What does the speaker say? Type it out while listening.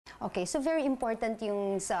Okay, so very important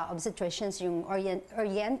yung sa obstetricians, yung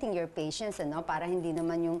orienting your patients, ano, para hindi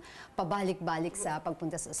naman yung pabalik-balik sa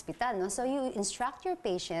pagpunta sa ospital, no? So you instruct your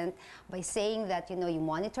patient by saying that, you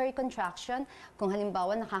monitor your contraction. Kung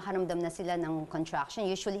halimbawa nakakaramdam na sila ng contraction,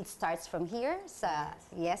 usually it starts from here, sa,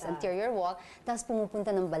 anterior wall, tapos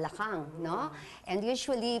pumupunta ng balakang, no? And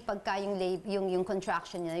usually, pagka yung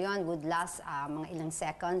contraction niya yun would last mga ilang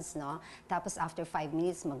seconds, no? Tapos after 5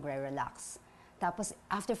 minutes, magre-relax. Tapos,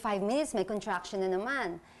 after 5 minutes, may contraction na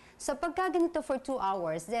naman. So, pagka ganito for 2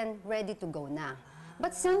 hours, then ready to go na.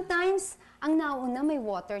 But sometimes, ang nauna may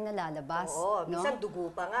water na lalabas. Oo, minsan dugo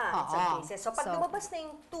pa nga in some cases. So, pag lumabas na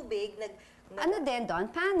yung tubig, ano din, don't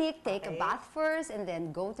panic, take a bath first, and then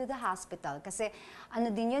go to the hospital. Kasi, ano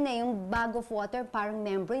din yun yung bag of water, parang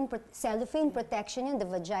membrane, cellophane protection yun, the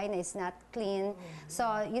vagina is not clean. So,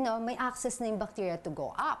 may access na yung bacteria to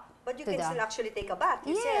go up. But you can still actually take a bath,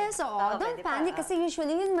 you said. Yes, don't panic kasi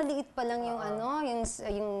usually yun maliit pa lang yung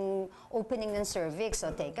yung opening ng cervix.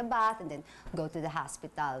 So take a bath and then go to the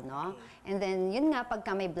hospital, no? And then yun nga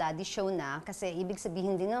pagka may bloody show na, kasi ibig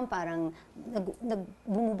sabihin din naman parang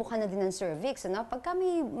bumubuka na din ng cervix, no? Pagka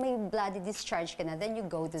may bloody discharge ka na, then you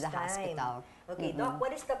go to the hospital. Okay, Doc,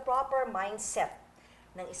 what is the proper mindset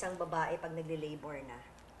ng isang babae pag nagle-labor na?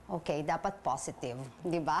 Okay, dapat positive,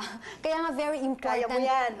 di ba? Kaya nga very important. Kaya mo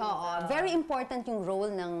yan. Very important yung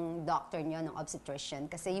role ng doctor niyo, ng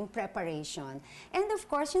obstetrician, kasi yung preparation. And of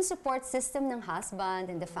course, yung support system ng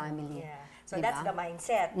husband and the family. Yeah. So diba? that's the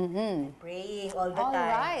mindset. Praying all the time.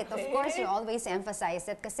 All right. Of course, you always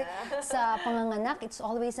emphasize it kasi sa panganganak, it's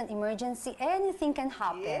always an emergency. Anything can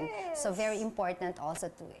happen. Yes. So very important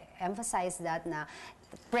also to emphasize that na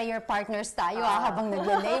prayer partners tayo habang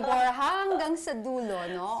nagle-labor hanggang sa dulo,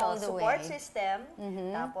 no? So, all the support way. system,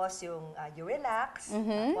 tapos yung you relax,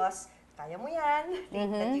 tapos kaya mo yan,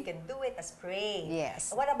 think that you can do it, as pray.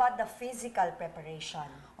 Yes. What about the physical preparation?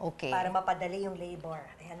 Okay. Para mapadali yung labor.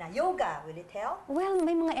 Ayan na, yoga, will it help? Well,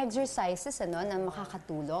 may mga exercises na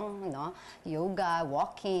makakatulong, no? Yoga,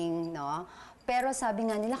 walking, no? Pero sabi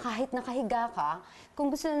nga nila, kahit nakahiga ka, kung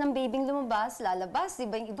gusto na ng babying lumabas, lalabas, di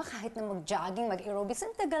ba? Yung iba kahit na mag-jogging, mag-aerobics,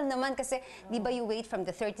 ang tagal naman kasi, di ba you wait from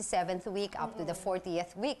the 37th week up to the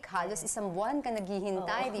 40th week, halos isang buwan ka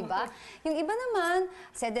naghihintay, di ba? Yung iba naman,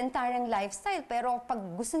 sedentary lifestyle, pero pag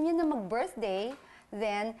gusto niya na mag-birthday,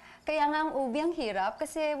 then, kaya nga ang ubi ang hirap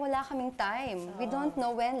kasi wala kaming time. We don't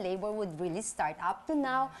know when labor would really start. Up to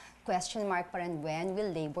now, question mark pa rin, when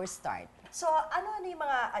will labor start? So, ano yung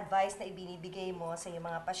mga advice na ibinibigay mo sa yung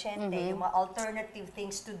mga pasyente, yung mga alternative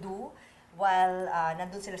things to do while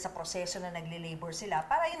nandun sila sa proseso na nagle-labor sila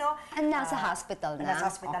para, nasa hospital na. Nasa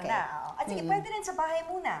hospital na. At sige, pwede rin sa bahay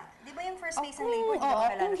muna. Di ba yung first phase ng labor, di ba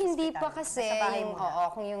kailangan kung sa hindi hospital? pa kasi,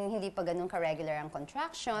 kung yung hindi pa ganun ka-regular ang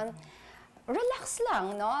contraction, relax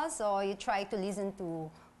lang, no? So, you try to listen to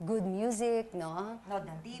good music, no? Nood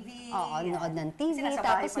ng TV. Nood ng TV.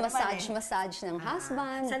 Tapos massage ng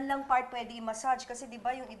husband. Saan lang part pwede i-massage? Kasi di ba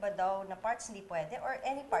yung iba daw na parts hindi pwede? Or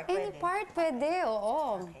any part pwede? Any part pwede,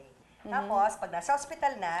 oo. Okay. Tapos, pag nasa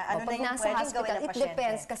hospital na, ano na yung pwedeng gawin ng pasyente? It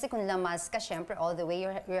depends. Kasi kung lamas ka, syempre, all the way,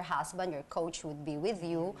 your husband, your coach would be with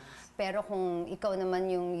you. Pero kung ikaw naman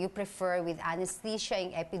you prefer with anesthesia,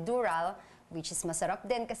 yung epidural, which is masarap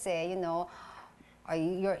din kasi,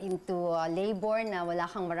 you're into labor na wala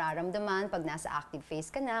kang mararamdaman pag nasa active phase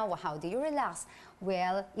ka na, how do you relax?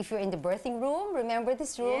 Well, if you're in the birthing room, remember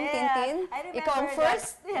this room, Tintin? I remember ikaw ang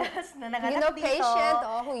first, na nanganak dito. Patient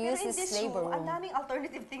who Pero uses in this labor room. Ang daming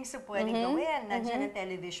alternative things na pwedeng gawin. Nandiyan ang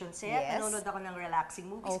television set, nanonood ako ng relaxing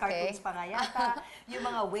movies, cartoons pa nga yata, yung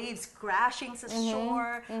mga waves crashing sa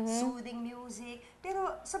shore, soothing music.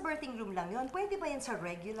 Pero sa birthing room lang yun. Pwede ba yan sa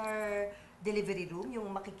regular delivery room, yung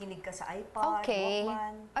makikinig ka sa iPad,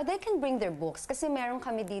 Walkman? They can bring their books kasi meron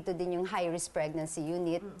kami dito din yung high-risk pregnancy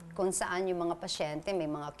unit kung saan yung mga pasyente, may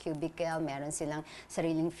mga cubicle, meron silang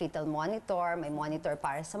sariling fetal monitor, may monitor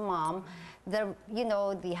para sa mom.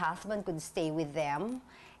 The husband could stay with them.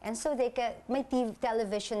 And so may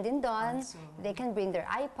television din doon. They can bring their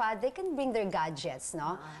iPad, they can bring their gadgets,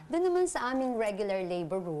 no? Doon naman sa aming regular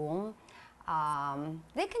labor room,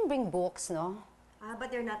 they can bring books, no?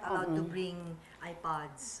 But they're not allowed to bring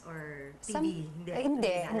iPods or TV.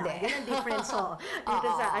 Hindi. Yun ang difference. Dito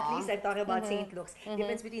at least I'm talking about St. Luke's.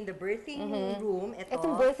 Difference between the birthing room,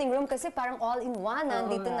 Itong birthing room kasi parang all-in-one.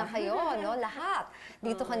 Nandito na kayo, no? Lahat.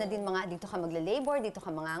 Dito ka na din dito ka magla-labor, dito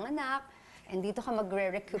ka manganganak. And dito ka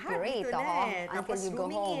magre-recuperate until you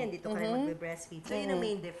go home. Dito ka magbe-breastfeed. So, yun ang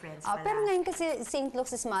main difference pala. Pero ngayon kasi St.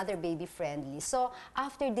 Luke's is mother-baby friendly. So,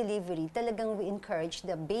 after delivery, talagang we encourage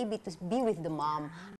the baby to be with the mom.